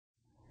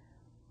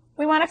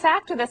We want to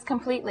factor this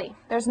completely.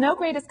 There's no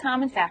greatest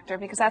common factor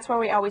because that's where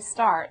we always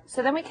start.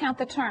 So then we count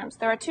the terms.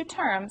 There are two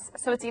terms,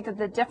 so it's either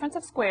the difference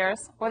of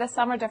squares or the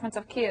sum or difference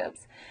of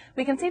cubes.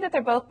 We can see that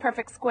they're both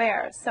perfect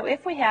squares. So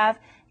if we have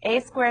a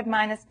squared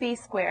minus b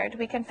squared,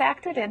 we can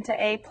factor it into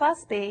a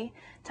plus b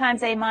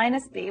times a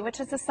minus b, which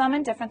is the sum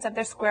and difference of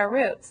their square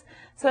roots.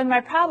 So in my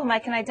problem, I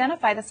can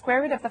identify the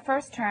square root of the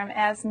first term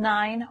as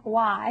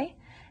 9y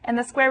and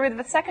the square root of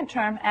the second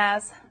term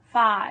as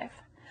 5.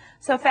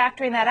 So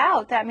factoring that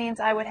out, that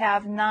means I would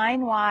have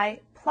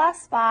 9y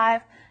plus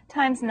 5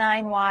 times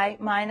 9y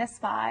minus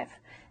 5.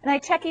 And I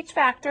check each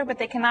factor, but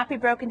they cannot be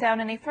broken down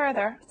any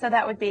further, so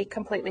that would be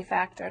completely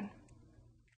factored.